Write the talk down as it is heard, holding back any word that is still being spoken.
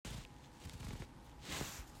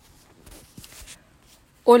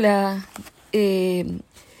Hola, en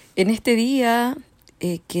este día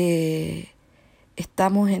que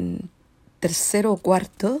estamos en tercero o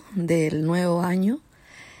cuarto del nuevo año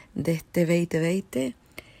de este 2020,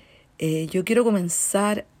 yo quiero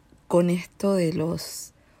comenzar con esto de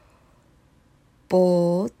los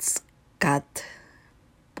podcasts,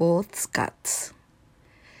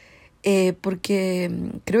 porque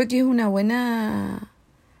creo que es una buena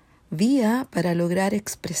vía para lograr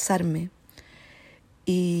expresarme.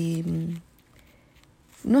 Y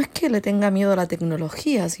no es que le tenga miedo a la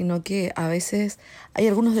tecnología, sino que a veces hay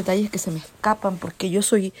algunos detalles que se me escapan porque yo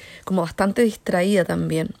soy como bastante distraída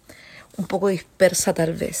también, un poco dispersa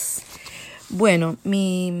tal vez. Bueno,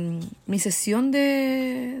 mi sesión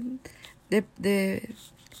de, de,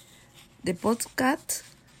 de podcast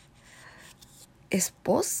es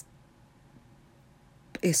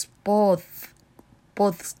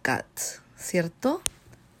podcast, ¿cierto?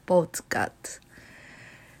 Podcast.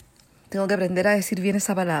 Tengo que aprender a decir bien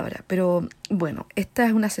esa palabra. Pero bueno, esta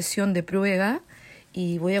es una sesión de prueba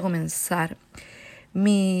y voy a comenzar.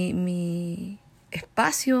 Mi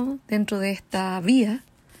espacio dentro de esta vía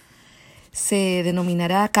se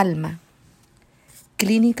denominará Calma,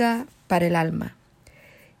 Clínica para el Alma.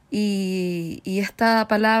 Y esta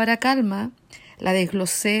palabra calma la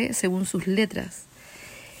desglosé según sus letras.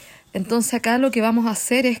 Entonces acá lo que vamos a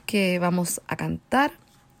hacer es que vamos a cantar,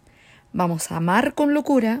 vamos a amar con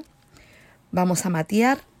locura, vamos a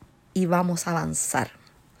matear y vamos a avanzar.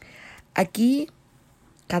 Aquí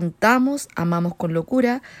cantamos, amamos con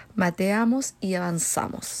locura, mateamos y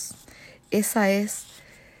avanzamos. Esa es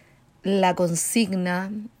la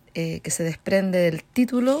consigna que se desprende del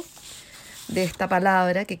título de esta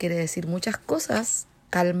palabra, que quiere decir muchas cosas,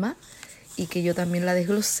 calma, y que yo también la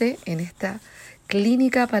desglosé en esta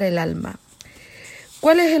clínica para el alma.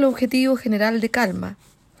 ¿Cuál es el objetivo general de Calma?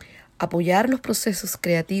 Apoyar los procesos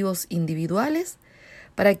creativos individuales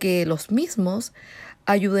para que los mismos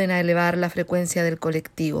ayuden a elevar la frecuencia del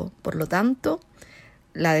colectivo, por lo tanto,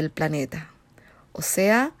 la del planeta. O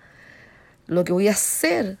sea, lo que voy a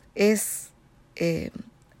hacer es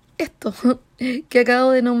esto que acabo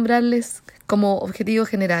de nombrarles como objetivo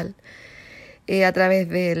general, a través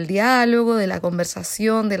del diálogo, de la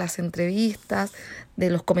conversación, de las entrevistas, de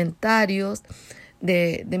los comentarios,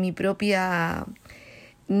 de mi propia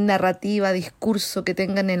narrativa, discurso que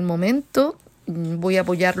tenga en el momento. Voy a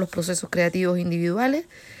apoyar los procesos creativos individuales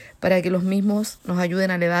para que los mismos nos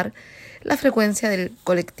ayuden a elevar la frecuencia del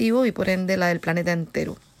colectivo y por ende la del planeta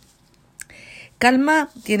entero. Calma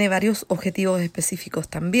tiene varios objetivos específicos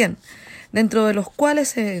también, dentro de los cuales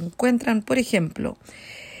se encuentran, por ejemplo,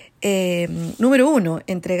 número 1,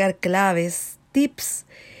 entregar claves, tips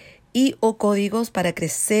y o códigos para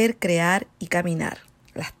crecer, crear y caminar.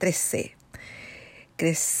 Las 3C.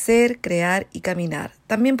 Crecer, crear y caminar.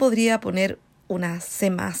 También podría poner una C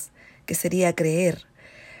más, que sería creer,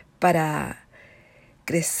 para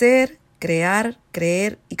crecer, crear,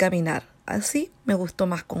 creer y caminar. Así me gustó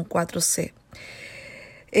más con 4C.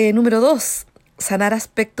 Número 2, sanar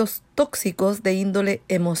aspectos tóxicos de índole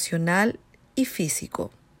emocional y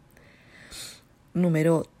físico.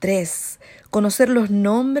 Número 3, conocer los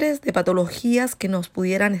nombres de patologías que nos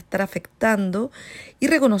pudieran estar afectando y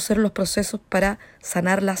reconocer los procesos para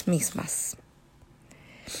sanar las mismas.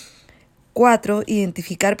 4,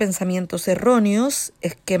 identificar pensamientos erróneos,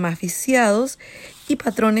 esquemas viciados y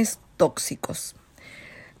patrones tóxicos.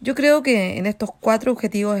 Yo creo que en estos 4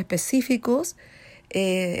 objetivos específicos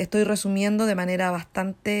estoy resumiendo de manera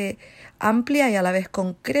bastante amplia y a la vez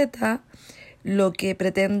concreta lo que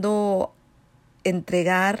pretendo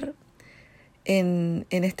entregar en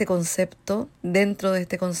este concepto, dentro de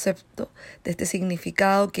este concepto, de este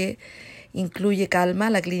significado que incluye Calma,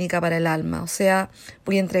 la clínica para el alma. O sea,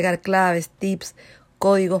 voy a entregar claves, tips,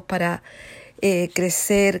 códigos para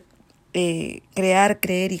crecer, crear,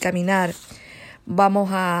 creer y caminar. Vamos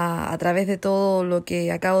a través de todo lo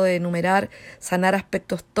que acabo de enumerar, sanar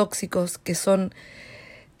aspectos tóxicos que son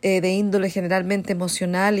de índole generalmente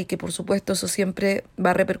emocional y que por supuesto eso siempre va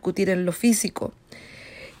a repercutir en lo físico.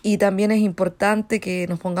 Y también es importante que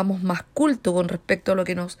nos pongamos más culto con respecto a lo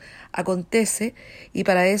que nos acontece, y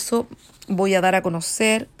para eso voy a dar a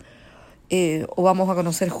conocer o vamos a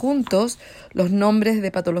conocer juntos los nombres de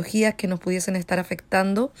patologías que nos pudiesen estar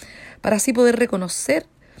afectando para así poder reconocer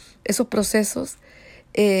esos procesos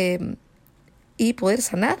y poder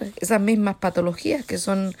sanar esas mismas patologías que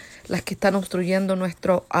son las que están obstruyendo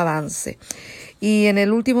nuestro avance. Y en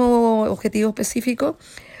el último objetivo específico,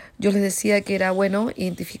 yo les decía que era bueno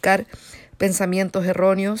identificar pensamientos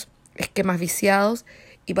erróneos, esquemas viciados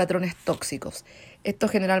y patrones tóxicos. Esto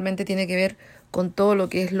generalmente tiene que ver con todo lo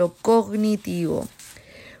que es lo cognitivo.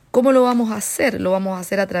 ¿Cómo lo vamos a hacer? Lo vamos a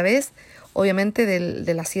hacer a través, obviamente,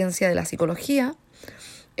 de la ciencia de la psicología,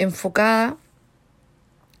 enfocada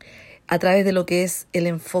a través de lo que es el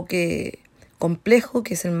enfoque complejo,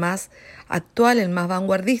 que es el más actual, el más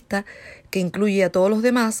vanguardista, que incluye a todos los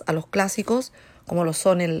demás, a los clásicos, como lo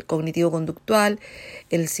son el cognitivo-conductual,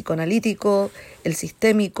 el psicoanalítico, el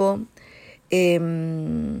sistémico,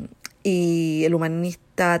 y el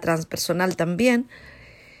humanista transpersonal también.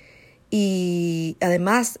 Y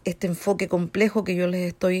además este enfoque complejo que yo les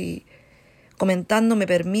estoy comentando me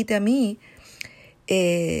permite a mí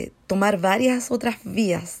tomar varias otras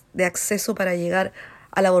vías de acceso para llegar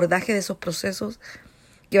al abordaje de esos procesos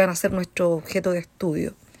que van a ser nuestro objeto de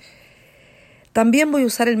estudio. También voy a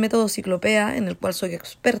usar el método Ciclopea, en el cual soy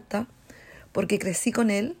experta, porque crecí con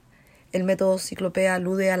él. El método Ciclopea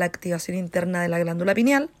alude a la activación interna de la glándula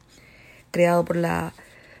pineal, creado por la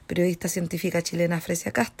periodista científica chilena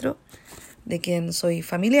Fresia Castro, de quien soy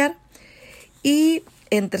familiar. Y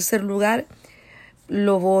en tercer lugar,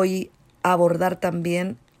 lo voy a abordar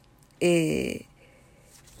también este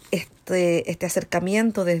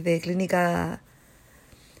acercamiento desde Clínica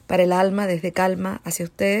para el Alma, desde Calma hacia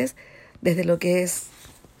ustedes, desde lo que es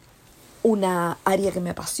una área que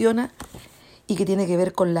me apasiona y que tiene que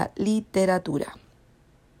ver con la literatura.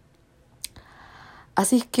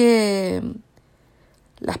 Así es que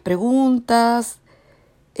las preguntas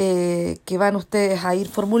que van ustedes a ir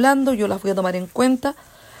formulando, yo las voy a tomar en cuenta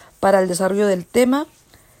para el desarrollo del tema.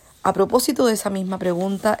 A propósito de esa misma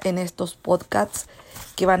pregunta, en estos podcasts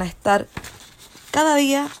que van a estar cada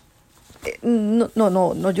día,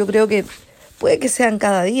 yo creo que puede que sean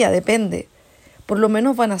cada día, depende. Por lo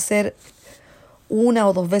menos van a ser 1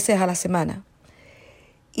 o 2 veces a la semana.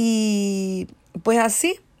 Y pues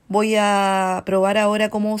así voy a probar ahora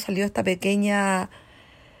cómo salió esta pequeña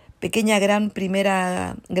gran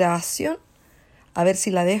primera grabación. A ver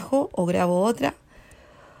si la dejo o grabo otra.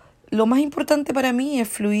 Lo más importante para mí es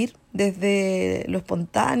fluir desde lo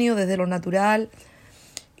espontáneo, desde lo natural.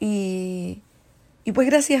 Y pues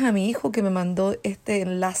gracias a mi hijo que me mandó este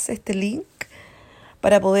enlace, este link,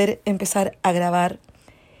 para poder empezar a grabar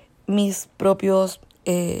mis propios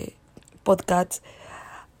podcasts.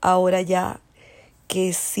 Ahora ya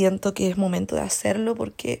que siento que es momento de hacerlo,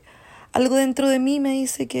 porque algo dentro de mí me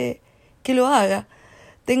dice que lo haga.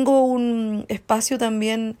 Tengo un espacio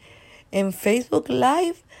también en Facebook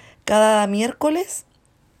Live cada miércoles,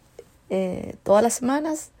 todas las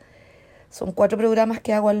semanas. Son 4 programas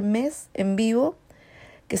que hago al mes en vivo,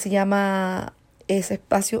 que se llama ese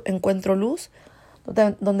espacio Encuentro Luz,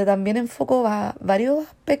 donde también enfoco varios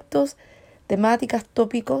aspectos, temáticas,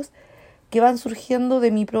 tópicos que van surgiendo de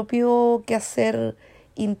mi propio quehacer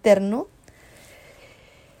interno,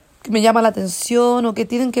 que me llama la atención o que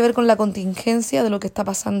tienen que ver con la contingencia de lo que está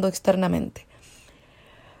pasando externamente.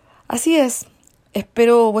 Así es,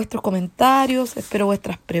 espero vuestros comentarios, espero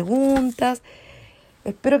vuestras preguntas,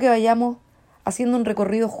 espero que vayamos haciendo un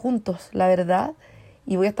recorrido juntos, la verdad,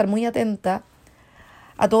 y voy a estar muy atenta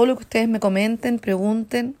a todo lo que ustedes me comenten,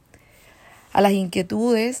 pregunten, a las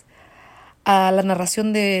inquietudes, a la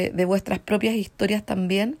narración de vuestras propias historias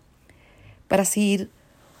también, para seguir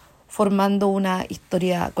formando una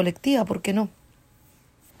historia colectiva, ¿por qué no?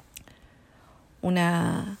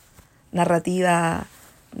 Una narrativa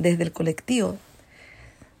desde el colectivo.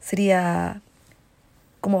 Sería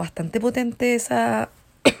como bastante potente esa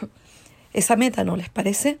meta, ¿no les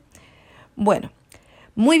parece? Bueno,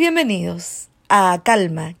 muy bienvenidos a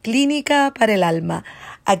Calma, Clínica para el Alma.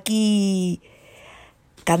 Aquí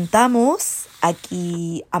cantamos,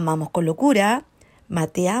 aquí amamos con locura,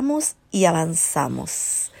 mateamos y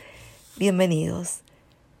avanzamos. Bienvenidos.